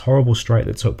horrible strike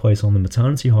that took place on the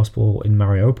maternity hospital in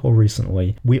Mariupol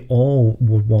recently, we all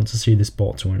would want to see this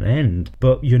brought to an end,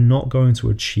 but you're not going to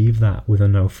achieve that with a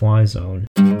no-fly zone.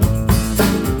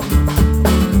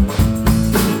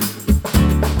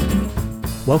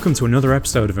 Welcome to another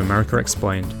episode of America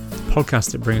Explained, the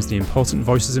podcast that brings the important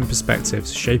voices and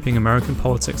perspectives shaping American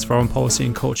politics, foreign policy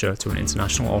and culture to an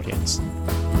international audience.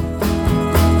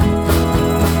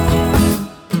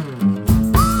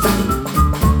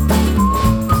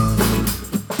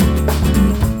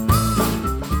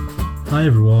 Hi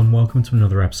everyone, welcome to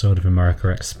another episode of America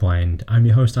Explained. I'm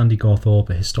your host Andy Gawthorpe,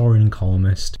 a historian and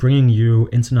columnist, bringing you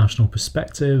international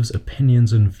perspectives,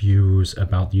 opinions and views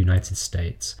about the United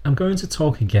States. I'm going to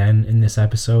talk again in this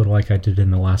episode, like I did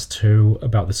in the last two,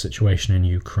 about the situation in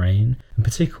Ukraine. And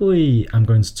particularly, I'm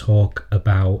going to talk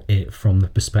about it from the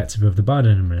perspective of the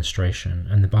Biden administration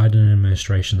and the Biden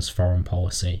administration's foreign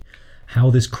policy, how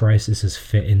this crisis has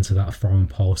fit into that foreign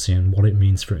policy and what it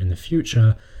means for it in the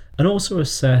future, and also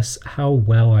assess how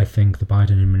well I think the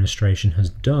Biden administration has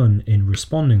done in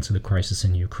responding to the crisis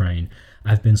in Ukraine.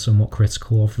 I've been somewhat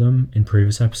critical of them in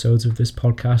previous episodes of this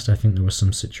podcast. I think there were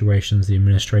some situations the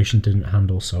administration didn't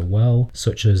handle so well,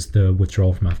 such as the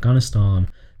withdrawal from Afghanistan,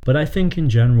 but I think in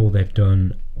general they've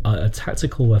done, at a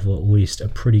tactical level at least, a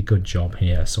pretty good job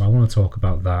here, so I want to talk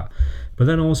about that. But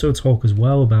then also talk as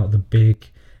well about the big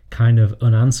kind of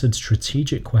unanswered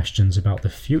strategic questions about the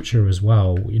future as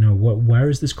well. You know, where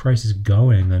is this crisis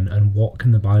going and what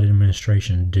can the Biden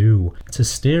administration do to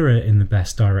steer it in the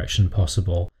best direction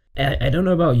possible? I don't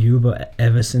know about you, but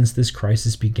ever since this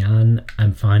crisis began,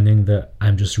 I'm finding that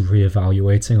I'm just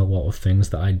reevaluating a lot of things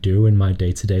that I do in my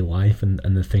day-to-day life and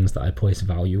the things that I place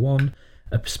value on.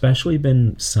 I've especially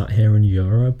been sat here in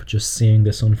Europe, just seeing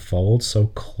this unfold so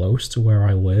close to where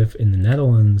I live in the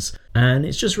Netherlands. And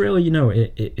it's just really,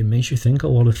 it makes you think a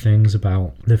lot of things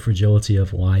about the fragility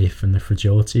of life and the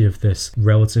fragility of this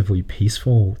relatively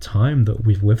peaceful time that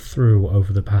we've lived through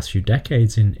over the past few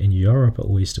decades in Europe, at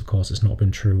least. Of course, it's not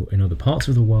been true in other parts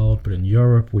of the world, but in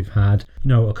Europe, we've had,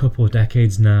 a couple of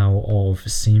decades now of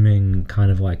seeming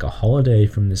kind of like a holiday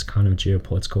from this kind of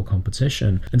geopolitical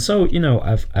competition. And so,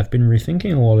 I've been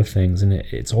rethinking a lot of things, and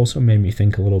it's also made me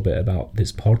think a little bit about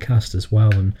this podcast as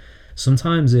well. And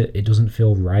sometimes it doesn't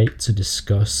feel right to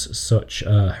discuss such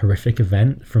a horrific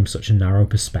event from such a narrow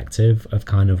perspective of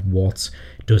kind of what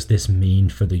does this mean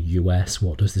for the US,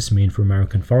 what does this mean for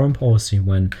American foreign policy,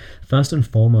 when first and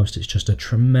foremost it's just a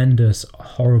tremendous,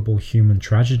 horrible human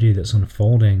tragedy that's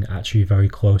unfolding actually very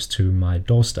close to my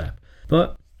doorstep.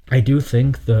 But I do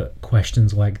think that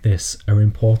questions like this are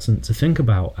important to think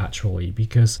about, actually,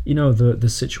 because, the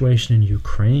situation in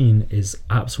Ukraine is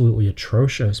absolutely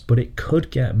atrocious, but it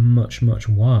could get much, much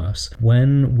worse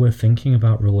when we're thinking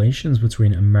about relations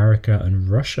between America and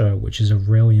Russia, which is a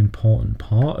really important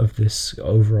part of this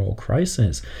overall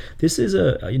crisis. This is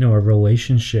a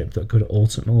relationship that could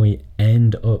ultimately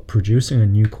end up producing a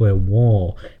nuclear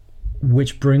war,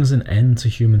 which brings an end to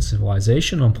human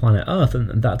civilization on planet Earth,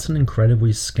 and that's an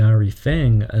incredibly scary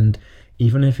thing. And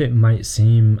even if it might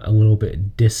seem a little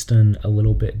bit distant, a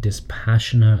little bit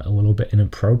dispassionate, a little bit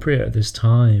inappropriate at this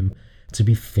time to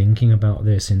be thinking about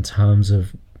this in terms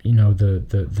of,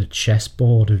 the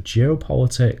chessboard of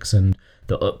geopolitics and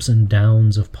the ups and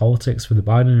downs of politics for the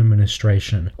Biden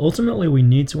administration, ultimately we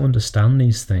need to understand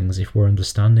these things if we're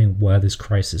understanding where this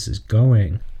crisis is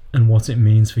going and what it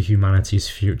means for humanity's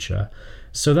future.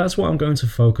 So that's what I'm going to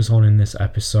focus on in this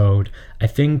episode. I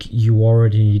think you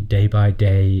already, day by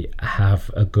day, have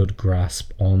a good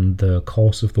grasp on the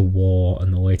course of the war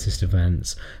and the latest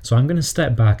events. So I'm going to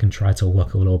step back and try to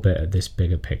look a little bit at this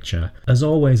bigger picture. As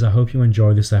always, I hope you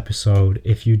enjoy this episode.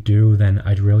 If you do, then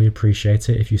I'd really appreciate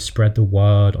it if you spread the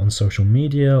word on social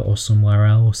media or somewhere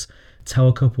else. Tell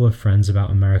a couple of friends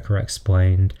about America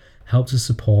Explained. Help to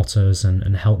support us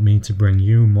and help me to bring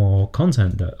you more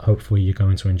content that hopefully you're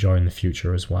going to enjoy in the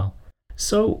future as well.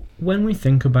 So when we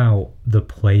think about the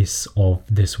place of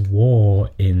this war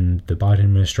in the Biden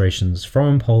administration's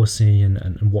foreign policy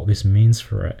and what this means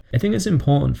for it, I think it's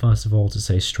important, first of all, to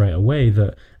say straight away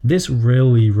that this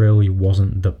really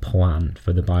wasn't the plan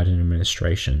for the Biden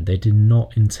administration. They did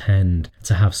not intend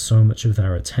to have so much of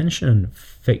their attention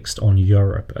fixed on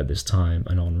Europe at this time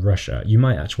and on Russia. You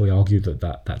might actually argue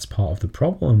that's part of the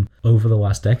problem over the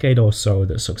last decade or so,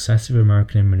 that successive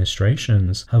American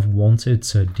administrations have wanted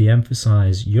to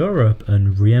de-emphasize Europe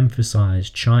and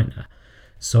re-emphasize China.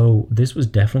 So this was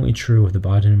definitely true of the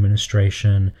Biden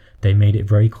administration. They made it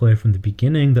very clear from the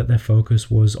beginning that their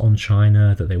focus was on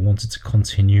China, that they wanted to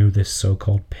continue this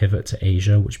so-called pivot to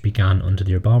Asia, which began under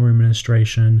the Obama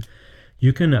administration.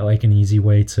 An easy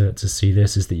way to see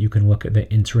this is that you can look at the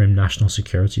interim national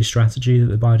security strategy that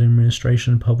the Biden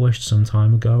administration published some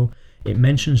time ago. It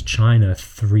mentions China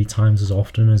 3 times as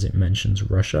often as it mentions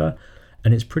Russia,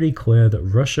 and it's pretty clear that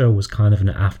Russia was kind of an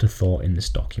afterthought in this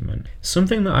document.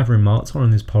 Something that I've remarked on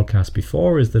in this podcast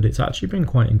before is that it's actually been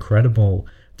quite incredible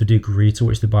the degree to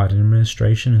which the Biden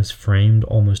administration has framed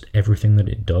almost everything that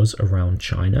it does around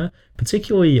China,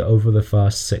 particularly over the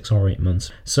first 6 or 8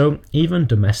 months. So even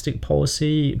domestic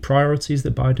policy priorities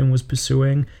that Biden was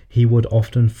pursuing, he would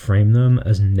often frame them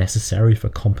as necessary for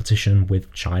competition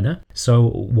with China. So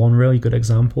one really good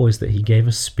example is that he gave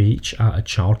a speech at a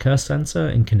childcare center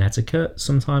in Connecticut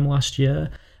sometime last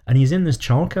year, and he's in this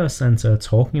childcare center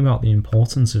talking about the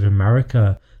importance of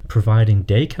America providing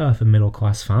daycare for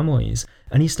middle-class families,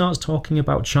 and he starts talking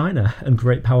about China and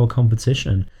great power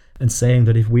competition and saying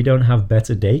that if we don't have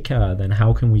better daycare, then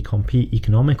how can we compete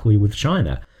economically with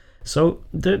China? So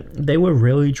they were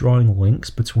really drawing links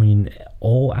between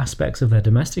all aspects of their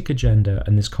domestic agenda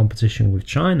and this competition with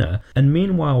China. And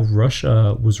meanwhile,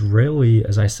 Russia was really,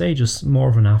 as I say, just more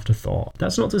of an afterthought.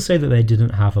 That's not to say that they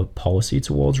didn't have a policy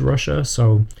towards Russia.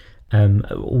 So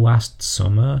last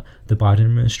summer, the Biden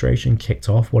administration kicked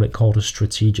off what it called a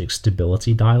strategic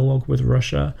stability dialogue with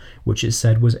Russia, which it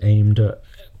said was aimed at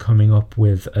coming up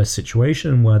with a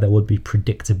situation where there would be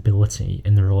predictability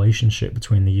in the relationship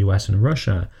between the US and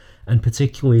Russia, and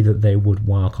particularly that they would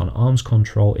work on arms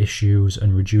control issues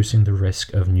and reducing the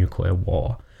risk of nuclear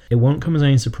war. It won't come as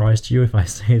any surprise to you if I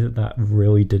say that that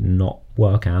really did not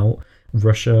work out.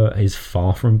 Russia is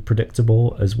far from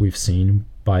predictable, as we've seen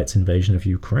by its invasion of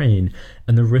Ukraine,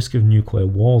 and the risk of nuclear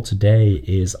war today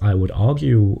is, I would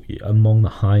argue, among the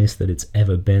highest that it's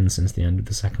ever been since the end of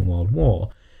the Second World War.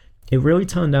 It really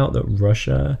turned out that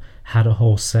Russia had a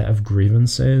whole set of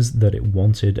grievances that it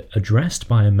wanted addressed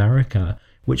by America,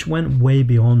 which went way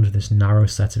beyond this narrow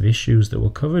set of issues that were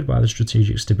covered by the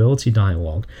Strategic Stability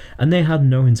Dialogue, and they had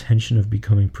no intention of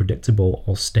becoming predictable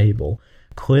or stable.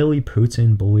 Clearly,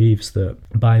 Putin believes that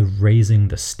by raising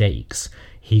the stakes,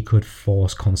 he could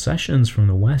force concessions from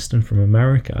the West and from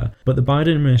America. But the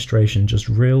Biden administration just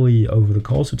really, over the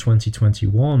course of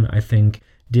 2021, I think,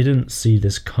 didn't see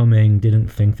this coming, didn't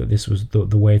think that this was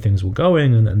the way things were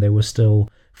going, and they were still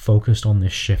focused on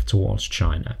this shift towards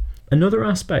China. Another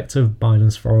aspect of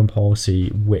Biden's foreign policy,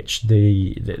 which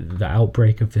the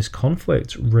outbreak of this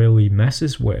conflict really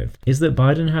messes with, is that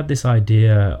Biden had this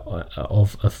idea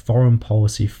of a foreign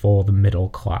policy for the middle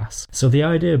class. So the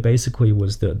idea basically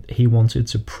was that he wanted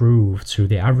to prove to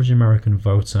the average American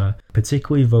voter,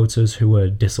 particularly voters who were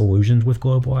disillusioned with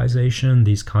globalization,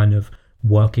 these kind of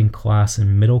working class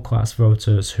and middle class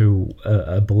voters who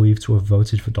are believed to have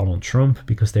voted for Donald Trump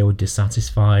because they were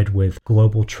dissatisfied with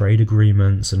global trade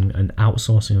agreements and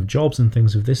outsourcing of jobs and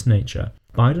things of this nature.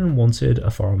 Biden wanted a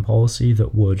foreign policy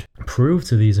that would prove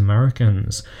to these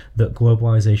Americans that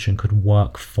globalization could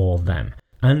work for them.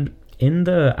 And in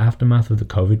the aftermath of the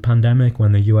COVID pandemic,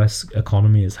 when the US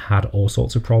economy has had all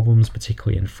sorts of problems,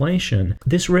 particularly inflation,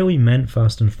 this really meant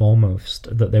first and foremost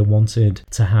that they wanted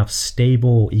to have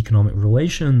stable economic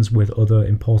relations with other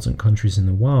important countries in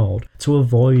the world to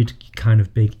avoid kind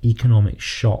of big economic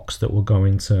shocks that were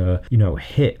going to,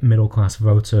 hit middle-class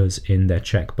voters in their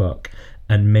checkbook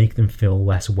and make them feel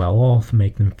less well off,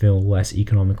 make them feel less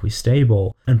economically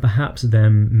stable, and perhaps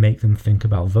then make them think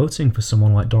about voting for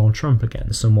someone like Donald Trump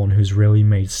again, someone who's really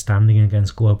made standing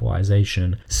against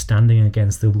globalization, standing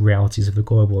against the realities of the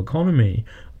global economy,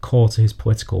 core to his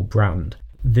political brand.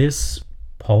 This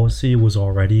policy was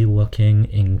already looking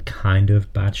in kind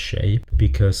of bad shape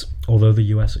because although the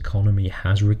US economy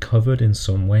has recovered in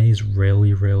some ways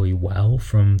really, really well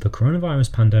from the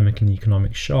coronavirus pandemic and the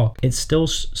economic shock, it's still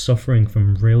suffering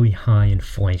from really high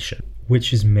inflation,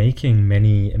 which is making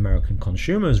many American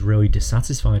consumers really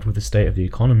dissatisfied with the state of the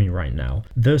economy right now.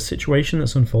 The situation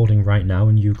that's unfolding right now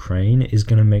in Ukraine is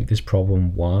going to make this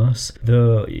problem worse.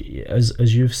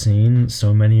 As you've seen,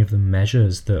 so many of the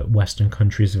measures that Western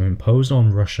countries have imposed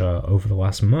on Russia over the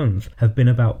last month have been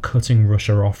about cutting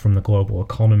Russia off from the global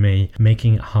economy,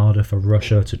 making it harder for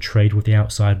Russia to trade with the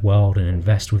outside world and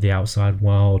invest with the outside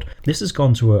world. This has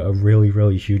gone to a really,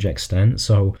 really huge extent,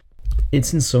 so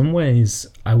it's in some ways,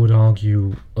 I would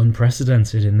argue,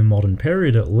 unprecedented in the modern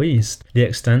period at least, the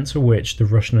extent to which the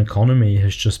Russian economy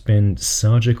has just been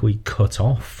surgically cut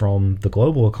off from the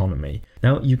global economy.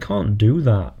 Now, you can't do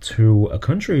that to a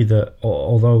country that,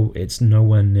 although it's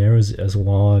nowhere near as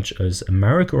large as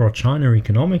America or China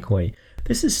economically,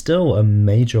 this is still a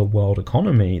major world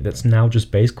economy that's now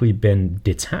just basically been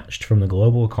detached from the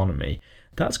global economy.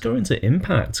 That's going to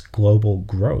impact global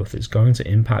growth. It's going to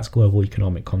impact global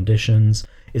economic conditions.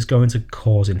 is going to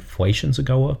cause inflation to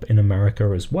go up in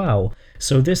America as well.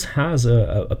 So this has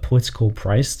a political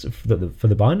price for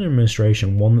the Biden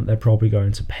administration, one that they're probably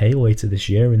going to pay later this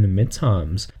year in the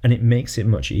midterms, and it makes it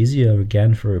much easier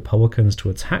again for Republicans to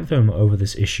attack them over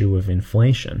this issue of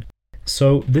inflation.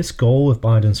 So this goal of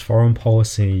Biden's foreign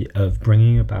policy of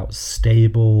bringing about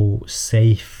stable,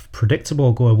 safe,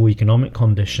 predictable global economic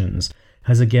conditions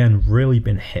has again really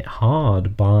been hit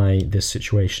hard by this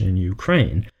situation in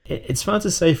Ukraine. It's fair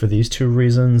to say for these two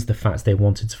reasons, the fact they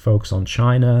wanted to focus on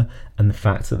China and the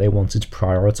fact that they wanted to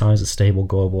prioritize a stable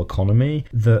global economy,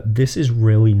 that this is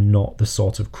really not the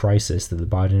sort of crisis that the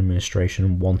Biden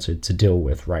administration wanted to deal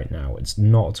with right now. It's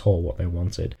not at all what they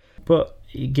wanted. But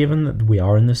given that we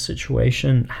are in this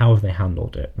situation, how have they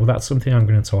handled it? Well, that's something I'm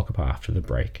going to talk about after the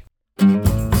break.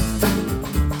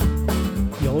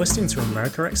 You're listening to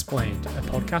America Explained, a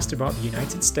podcast about the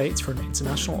United States for an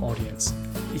international audience.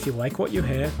 If you like what you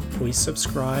hear, please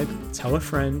subscribe, tell a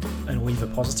friend, and leave a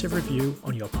positive review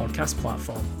on your podcast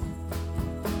platform.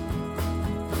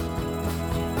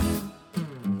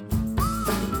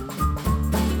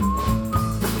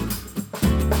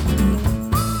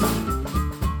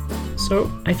 So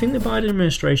I think the Biden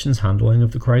administration's handling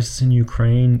of the crisis in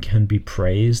Ukraine can be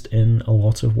praised in a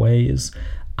lot of ways.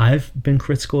 I've been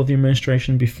critical of the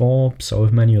administration before, so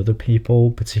have many other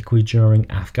people, particularly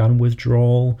during Afghan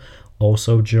withdrawal,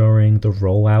 also during the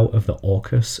rollout of the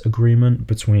AUKUS agreement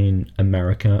between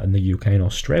America and the UK and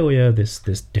Australia, this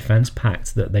defense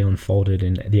pact that they unfolded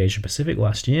in the Asia Pacific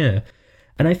last year.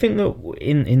 And I think that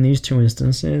in these two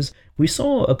instances, we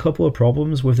saw a couple of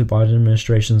problems with the Biden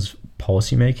administration's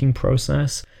policymaking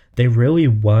process. They really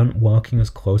weren't working as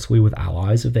closely with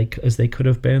allies as they could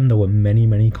have been. There were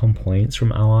many complaints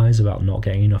from allies about not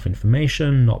getting enough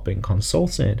information, not being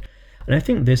consulted. And I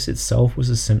think this itself was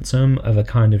a symptom of a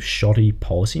kind of shoddy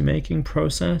policymaking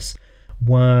process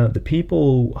where the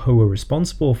people who were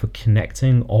responsible for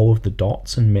connecting all of the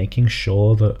dots and making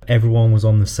sure that everyone was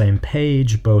on the same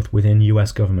page, both within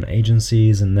US government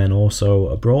agencies and then also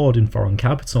abroad in foreign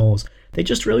capitals, they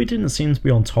just really didn't seem to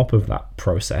be on top of that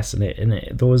process. And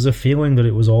there was a feeling that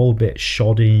it was all a bit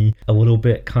shoddy, a little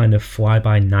bit kind of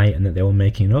fly-by-night, and that they were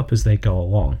making it up as they go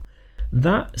along.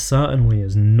 That certainly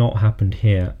has not happened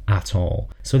here at all.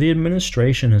 So the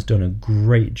administration has done a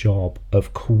great job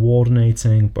of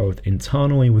coordinating both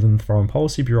internally within the foreign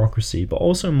policy bureaucracy, but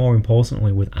also more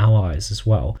importantly with allies as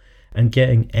well, and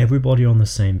getting everybody on the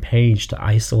same page to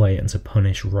isolate and to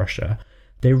punish Russia.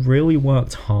 They really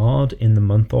worked hard in the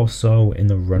month or so in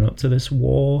the run-up to this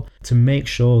war to make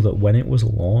sure that when it was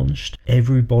launched,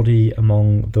 everybody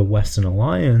among the Western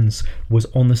alliance was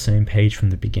on the same page from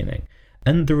the beginning.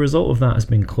 And the result of that has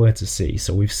been clear to see.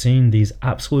 So we've seen these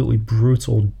absolutely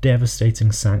brutal,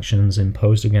 devastating sanctions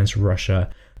imposed against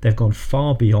Russia. They've gone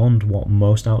far beyond what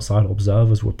most outside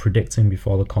observers were predicting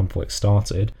before the conflict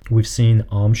started. We've seen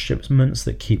arms shipments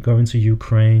that keep going to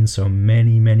Ukraine, so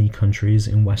many countries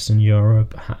in Western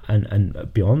Europe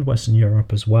and beyond Western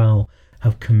Europe as well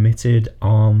have committed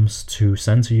arms to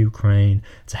send to Ukraine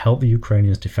to help the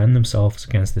Ukrainians defend themselves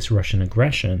against this Russian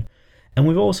aggression. And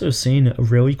we've also seen a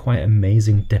really quite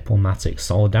amazing diplomatic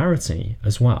solidarity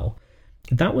as well.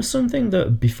 That was something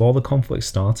that before the conflict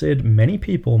started, many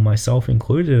people, myself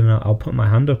included, and I'll put my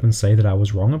hand up and say that I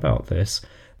was wrong about this,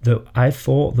 that I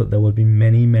thought that there would be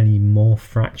many more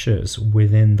fractures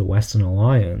within the Western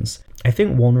alliance. I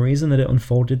think one reason that it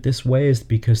unfolded this way is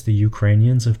because the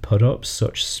Ukrainians have put up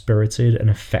such spirited and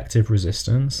effective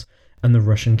resistance, and the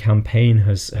Russian campaign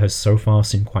has so far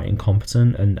seemed quite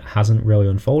incompetent and hasn't really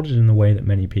unfolded in the way that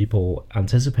many people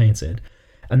anticipated.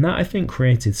 And that, I think,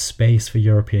 created space for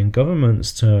European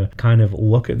governments to kind of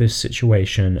look at this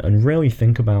situation and really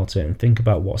think about it and think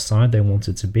about what side they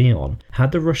wanted to be on.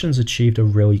 Had the Russians achieved a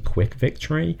really quick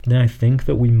victory, then I think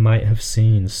that we might have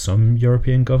seen some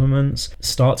European governments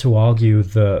start to argue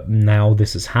that now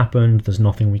this has happened, there's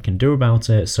nothing we can do about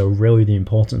it, so really the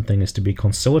important thing is to be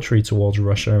conciliatory towards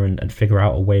Russia and figure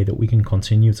out a way that we can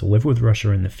continue to live with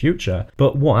Russia in the future.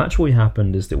 But what actually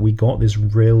happened is that we got this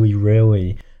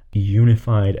really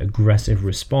unified, aggressive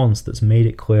response that's made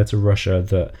it clear to Russia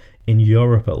that in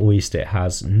Europe at least it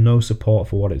has no support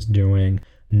for what it's doing.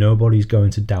 Nobody's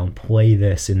going to downplay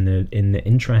this in the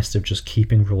interest of just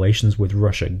keeping relations with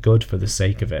Russia good for the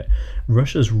sake of it.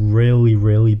 Russia's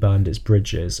really burned its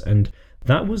bridges, and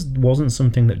that wasn't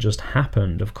something that just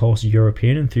happened. Of course,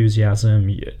 European enthusiasm,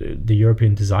 the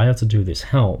European desire to do this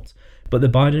helped. But the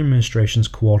Biden administration's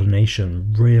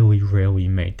coordination really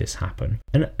made this happen.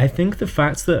 And I think the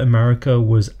fact that America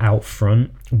was out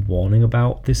front warning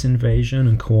about this invasion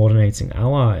and coordinating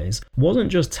allies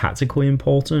wasn't just tactically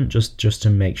important, just to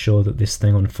make sure that this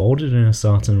thing unfolded in a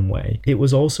certain way. It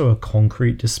was also a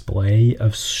concrete display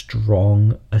of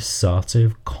strong,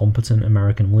 assertive, competent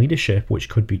American leadership which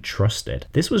could be trusted.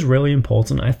 This was really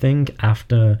important, I think,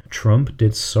 after Trump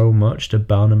did so much to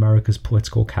burn America's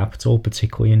political capital,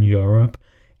 particularly in Europe.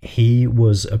 He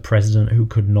was a president who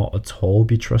could not at all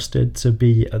be trusted to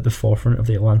be at the forefront of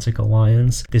the Atlantic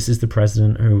Alliance. This is the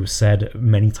president who said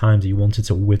many times he wanted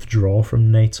to withdraw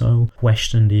from NATO,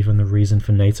 questioned even the reason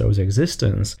for NATO's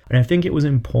existence. And I think it was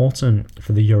important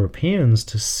for the Europeans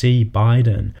to see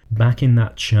Biden back in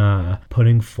that chair,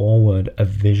 putting forward a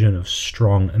vision of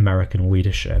strong American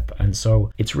leadership. And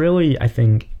so it's really, I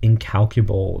think,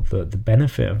 incalculable the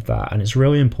benefit of that. And it's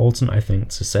really important, I think,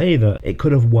 to say that it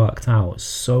could have worked out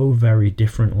so very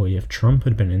differently if Trump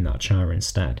had been in that chair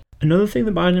instead. Another thing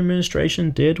the Biden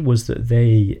administration did was that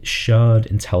they shared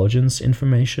intelligence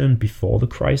information before the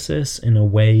crisis in a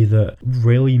way that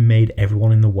really made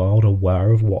everyone in the world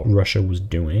aware of what Russia was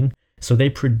doing. So they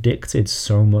predicted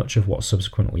so much of what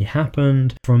subsequently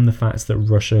happened, from the fact that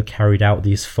Russia carried out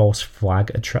these false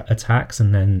flag attacks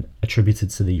and then attributed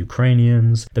to the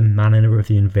Ukrainians, the manner of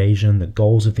the invasion, the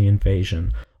goals of the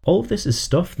invasion. All of this is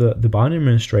stuff that the Biden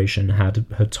administration had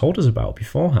told us about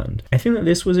beforehand. I think that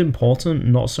this was important,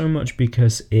 not so much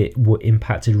because it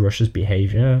impacted Russia's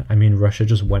behavior. I mean, Russia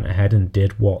just went ahead and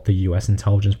did what the US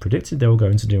intelligence predicted they were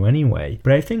going to do anyway.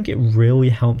 But I think it really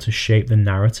helped to shape the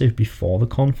narrative before the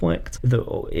conflict.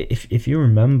 If you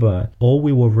remember, all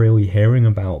we were really hearing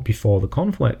about before the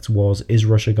conflict was, is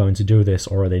Russia going to do this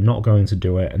or are they not going to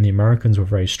do it? And the Americans were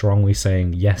very strongly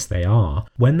saying, yes, they are.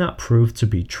 When that proved to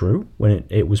be true, when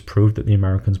it was proved that the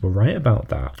Americans were right about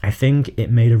that, I think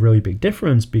it made a really big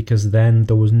difference, because then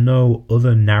there was no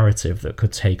other narrative that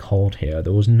could take hold here.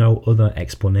 There was no other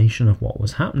explanation of what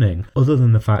was happening other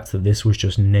than the fact that this was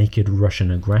just naked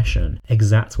Russian aggression,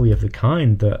 exactly of the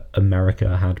kind that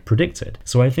America had predicted.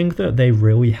 So I think that they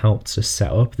really helped to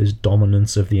set up this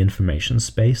dominance of the information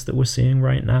space that we're seeing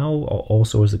right now,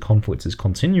 also as the conflict is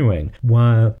continuing,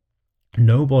 where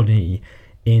nobody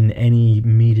in any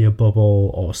media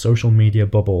bubble or social media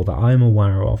bubble that I'm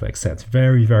aware of, except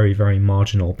very, very, very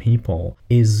marginal people,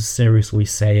 is seriously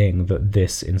saying that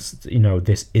this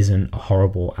isn't a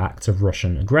horrible act of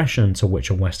Russian aggression to which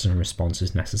a Western response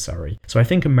is necessary. So I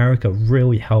think America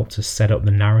really helped to set up the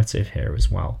narrative here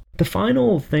as well. The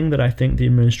final thing that I think the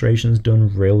administration's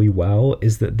done really well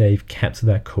is that they've kept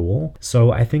their cool.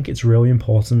 So I think it's really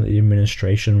important that the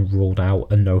administration ruled out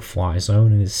a no-fly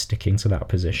zone and is sticking to that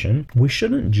position. We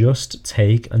shouldn't just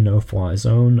take a no-fly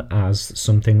zone as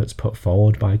something that's put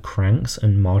forward by cranks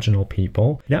and marginal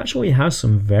people. It actually has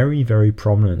some very, very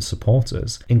prominent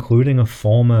supporters, including a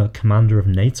former commander of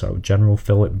NATO, General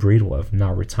Philip Breedlove,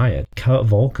 now retired. Kurt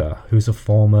Volker, who's a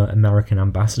former American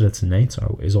ambassador to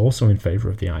NATO, is also in favor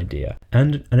of the idea.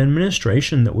 And an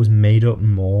administration that was made up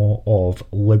more of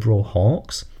liberal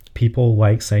hawks, people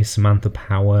like, say, Samantha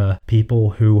Power, people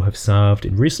who have served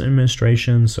in recent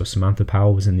administrations. So Samantha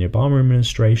Power was in the Obama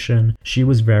administration. She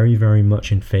was very, very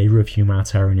much in favor of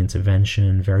humanitarian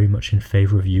intervention, very much in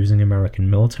favor of using American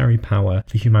military power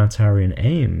for humanitarian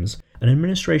aims. An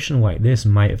administration like this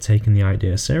might have taken the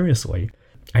idea seriously.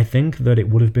 I think that it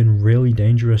would have been really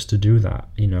dangerous to do that.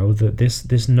 That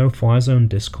this no-fly zone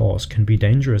discourse can be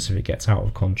dangerous if it gets out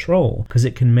of control, because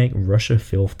it can make Russia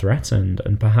feel threatened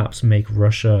and perhaps make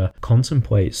Russia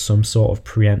contemplate some sort of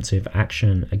preemptive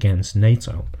action against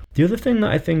NATO. The other thing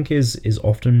that I think is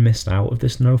often missed out of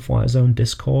this no-fly zone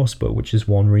discourse, but which is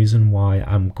one reason why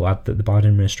I'm glad that the Biden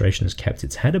administration has kept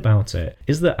its head about it,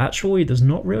 is that actually there's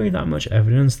not really that much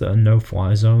evidence that a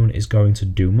no-fly zone is going to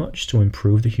do much to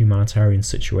improve the humanitarian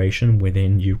situation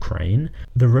within Ukraine.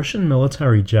 The Russian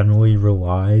military generally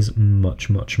relies much,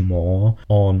 much more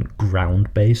on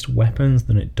ground-based weapons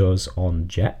than it does on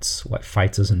jets, like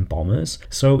fighters and bombers.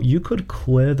 So you could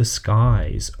clear the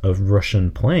skies of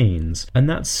Russian planes, and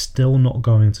that's still not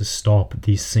going to stop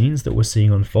these scenes that we're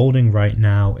seeing unfolding right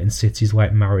now in cities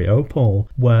like Mariupol,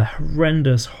 where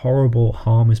horrendous, horrible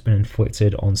harm has been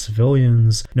inflicted on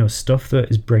civilians. Stuff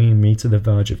that is bringing me to the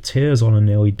verge of tears on a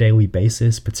nearly daily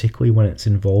basis, particularly when it's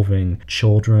involving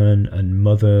children and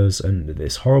mothers, and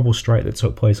this horrible strike that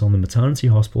took place on the maternity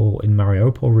hospital in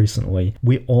Mariupol recently.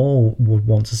 We all would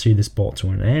want to see this brought to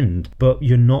an end, but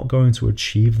you're not going to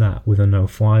achieve that with a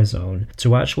no-fly zone.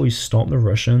 To actually stop the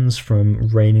Russians from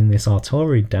raiding raining this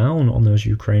artillery down on those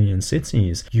Ukrainian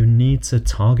cities, you need to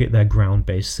target their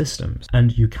ground-based systems.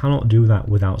 And you cannot do that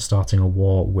without starting a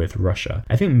war with Russia.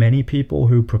 I think many people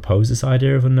who propose this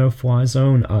idea of a no-fly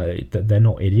zone, they're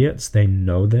not idiots. They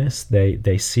know this.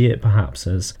 They see it perhaps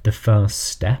as the first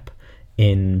step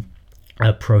in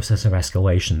a process of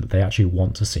escalation that they actually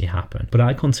want to see happen. But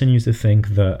I continue to think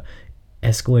that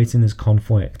escalating this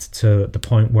conflict to the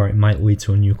point where it might lead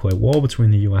to a nuclear war between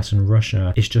the US and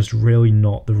Russia is just really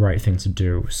not the right thing to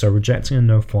do. So rejecting a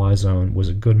no-fly zone was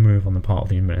a good move on the part of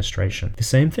the administration. The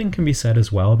same thing can be said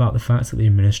as well about the fact that the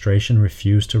administration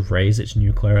refused to raise its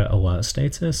nuclear alert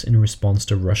status in response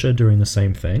to Russia doing the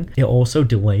same thing. It also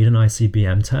delayed an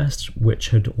ICBM test, which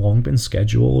had long been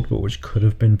scheduled, but which could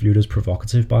have been viewed as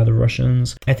provocative by the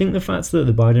Russians. I think the fact that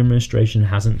the Biden administration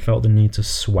hasn't felt the need to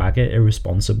swag it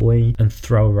irresponsibly and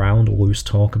throw around loose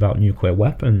talk about nuclear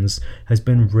weapons has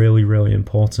been really, really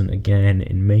important again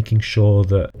in making sure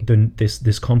that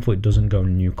this conflict doesn't go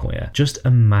nuclear. Just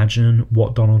imagine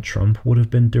what Donald Trump would have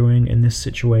been doing in this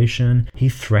situation. He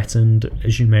threatened,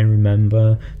 as you may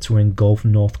remember, to engulf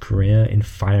North Korea in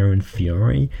fire and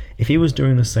fury. If he was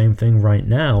doing the same thing right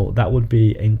now, that would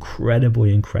be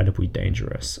incredibly, incredibly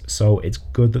dangerous. So it's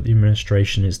good that the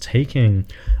administration is taking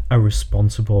a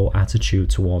responsible attitude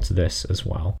towards this as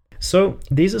well. So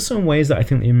these are some ways that I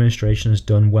think the administration has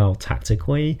done well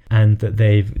tactically, and that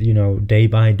they've, day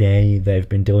by day, they've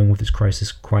been dealing with this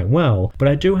crisis quite well. But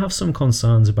I do have some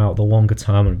concerns about the longer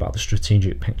term and about the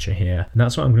strategic picture here. And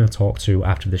that's what I'm going to talk to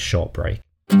after this short break.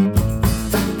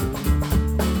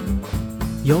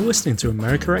 You're listening to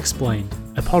America Explained,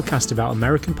 a podcast about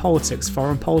American politics,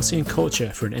 foreign policy, and culture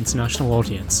for an international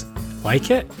audience. Like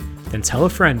it? Then tell a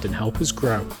friend and help us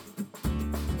grow.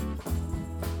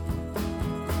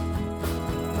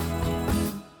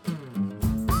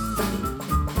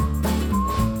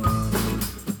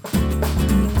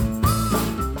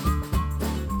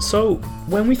 So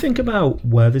when we think about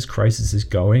where this crisis is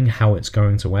going, how it's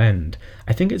going to end,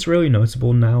 I think it's really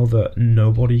notable now that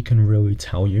nobody can really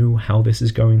tell you how this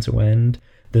is going to end.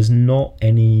 There's not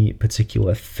any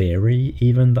particular theory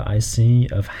even that I see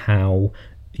of how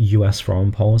US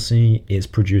foreign policy is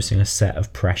producing a set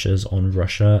of pressures on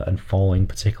Russia and following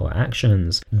particular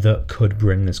actions that could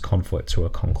bring this conflict to a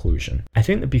conclusion. I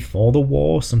think that before the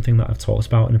war, something that I've talked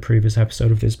about in a previous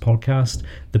episode of this podcast,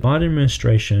 the Biden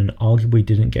administration arguably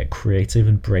didn't get creative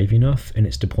and brave enough in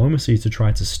its diplomacy to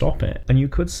try to stop it. And you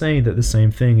could say that the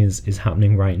same thing is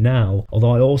happening right now,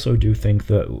 although I also do think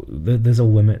that there's a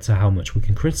limit to how much we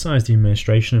can criticize the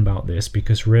administration about this,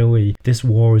 because really this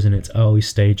war is in its early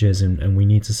stages and we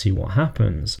need to see what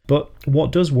happens. But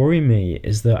what does worry me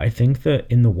is that I think that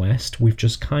in the West we've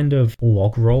just kind of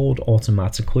log rolled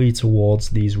automatically towards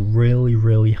these really,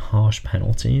 really harsh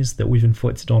penalties that we've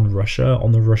inflicted on Russia,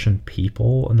 on the Russian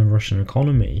people and the Russian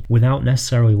economy, without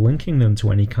necessarily linking them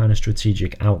to any kind of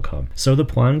strategic outcome. So the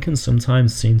plan can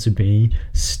sometimes seem to be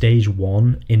stage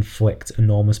 1, inflict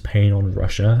enormous pain on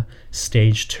Russia,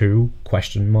 stage 2, ?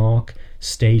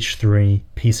 Stage 3,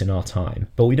 peace in our time.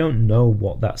 But we don't know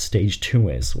what that stage 2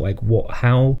 is.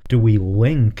 How do we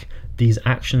link these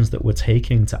actions that we're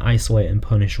taking to isolate and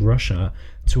punish Russia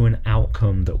to an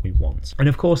outcome that we want? And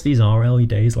of course, these are early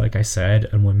days, like I said,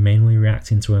 and we're mainly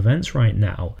reacting to events right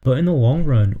now. But in the long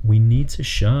run, we need to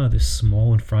share this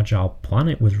small and fragile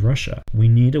planet with Russia. We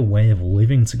need a way of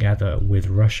living together with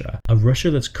Russia. A Russia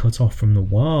that's cut off from the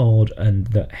world and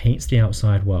that hates the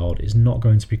outside world is not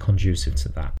going to be conducive to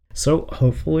that. So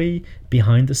hopefully,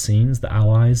 behind the scenes, the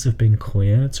allies have been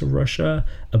clear to Russia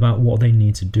about what they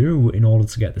need to do in order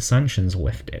to get the sanctions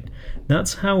lifted.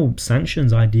 That's how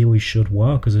sanctions ideally should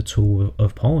work as a tool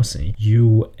of policy.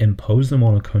 You impose them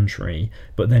on a country,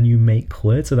 but then you make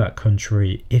clear to that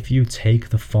country, if you take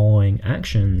the following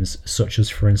actions, such as,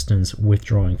 for instance,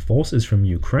 withdrawing forces from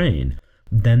Ukraine,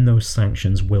 then those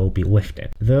sanctions will be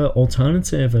lifted. The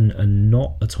alternative and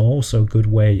not at all so good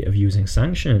way of using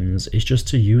sanctions is just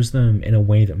to use them in a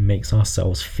way that makes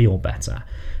ourselves feel better.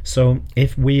 So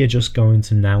if we are just going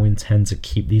to now intend to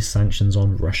keep these sanctions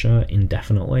on Russia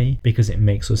indefinitely because it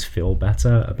makes us feel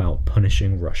better about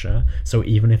punishing Russia, so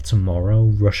even if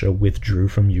tomorrow Russia withdrew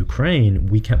from Ukraine,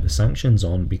 we kept the sanctions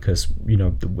on because,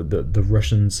 the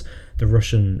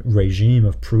Russian regime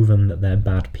have proven that they're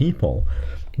bad people.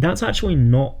 That's actually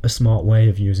not a smart way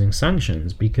of using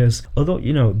sanctions, because although,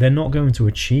 they're not going to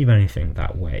achieve anything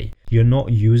that way. You're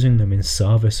not using them in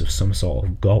service of some sort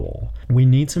of goal. We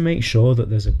need to make sure that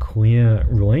there's a clear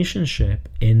relationship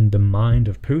in the mind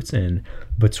of Putin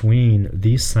between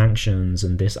these sanctions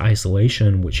and this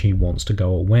isolation which he wants to go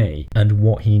away and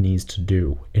what he needs to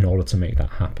do in order to make that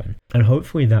happen. And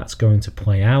hopefully that's going to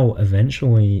play out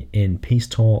eventually in peace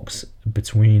talks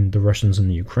between the Russians and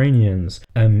the Ukrainians,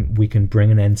 and we can bring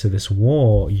an end to this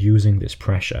war using this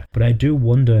pressure. But I do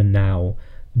wonder now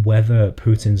whether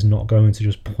Putin's not going to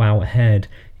just plow ahead.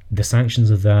 The sanctions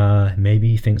are there, maybe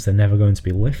he thinks they're never going to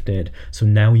be lifted, so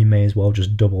now he may as well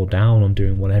just double down on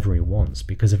doing whatever he wants,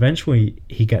 because eventually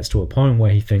he gets to a point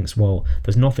where he thinks, well,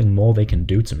 there's nothing more they can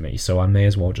do to me, so I may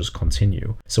as well just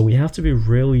continue. So we have to be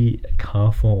really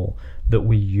careful that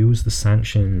we use the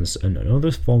sanctions and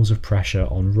other forms of pressure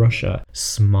on Russia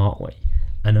smartly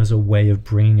and as a way of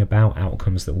bringing about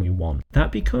outcomes that we want.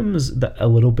 That becomes a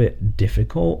little bit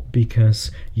difficult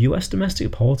because US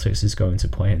domestic politics is going to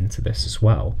play into this as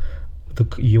well. The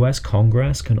US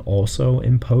Congress can also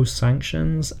impose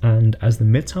sanctions, and as the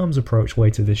midterms approach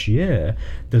later this year,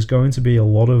 there's going to be a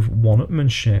lot of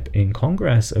one-upmanship in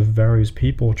Congress of various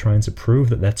people trying to prove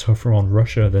that they're tougher on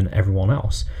Russia than everyone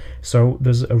else. So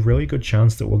there's a really good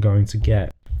chance that we're going to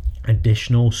get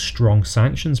additional strong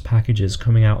sanctions packages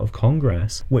coming out of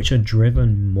Congress, which are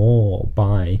driven more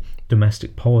by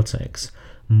domestic politics,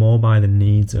 more by the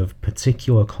needs of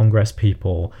particular Congress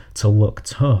people to look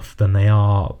tough than they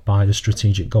are by the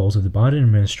strategic goals of the Biden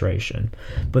administration.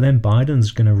 But then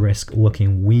Biden's going to risk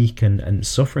looking weak and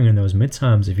suffering in those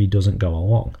midterms if he doesn't go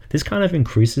along. This kind of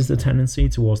increases the tendency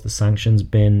towards the sanctions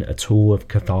being a tool of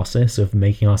catharsis, of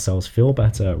making ourselves feel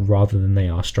better rather than they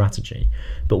are strategy.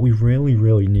 But we really,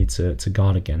 really need to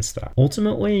guard against that.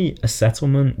 Ultimately, a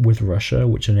settlement with Russia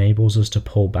which enables us to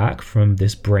pull back from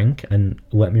this brink, and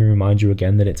let me remind you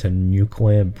again that it's a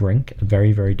nuclear brink, a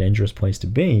very, very dangerous place to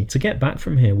be. To get back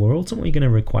from here, we're ultimately going to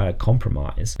require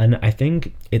compromise. And I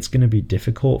think it's going to be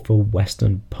difficult for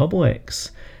Western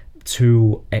publics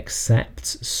to accept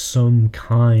some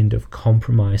kind of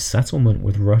compromise settlement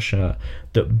with Russia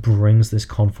that brings this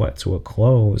conflict to a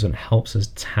close and helps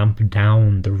us tamp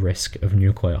down the risk of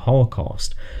nuclear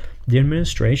holocaust. The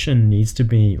administration needs to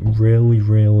be really,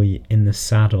 really in the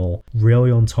saddle, really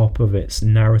on top of its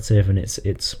narrative and its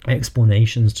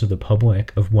explanations to the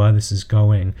public of where this is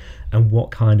going and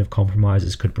what kind of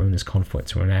compromises could bring this conflict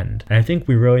to an end. And I think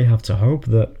we really have to hope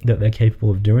that they're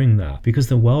capable of doing that, because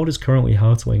the world is currently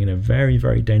hurtling in a very,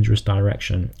 very dangerous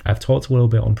direction. I've talked a little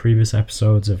bit on previous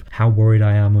episodes of how worried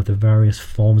I am of the various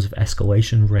forms of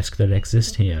escalation risk that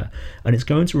exist here, and it's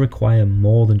going to require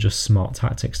more than just smart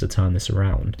tactics to turn this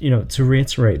around. To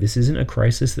reiterate, this isn't a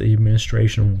crisis that the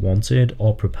administration wanted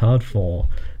or prepared for,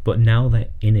 but now they're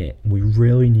in it, we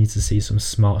really need to see some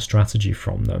smart strategy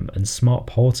from them and smart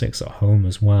politics at home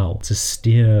as well to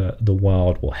steer the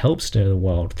world, or help steer the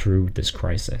world through this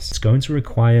crisis. It's going to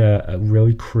require a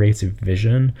really creative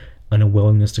vision and a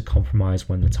willingness to compromise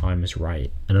when the time is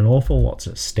right, and an awful lot's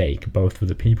at stake, both for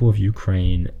the people of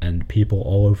Ukraine and people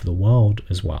all over the world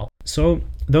as well. So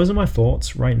those are my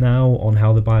thoughts right now on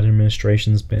how the Biden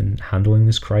administration's been handling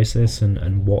this crisis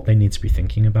and what they need to be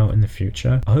thinking about in the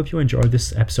future. I hope you enjoyed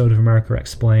this episode of America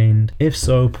Explained. If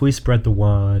so, please spread the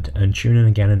word and tune in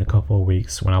again in a couple of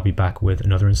weeks when I'll be back with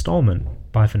another installment.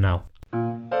 Bye for now.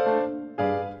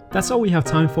 That's all we have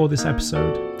time for this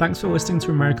episode. Thanks for listening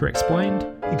to America Explained.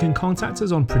 You can contact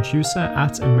us on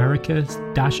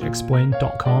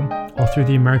producer@america-explained.com or through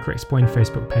the America Explained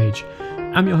Facebook page.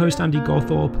 I'm your host, Andy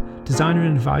Gawthorpe. Designer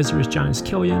and advisor is Janice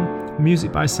Killian.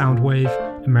 Music by Soundwave.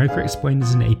 America Explained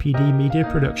is an APD media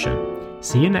production.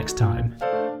 See you next time.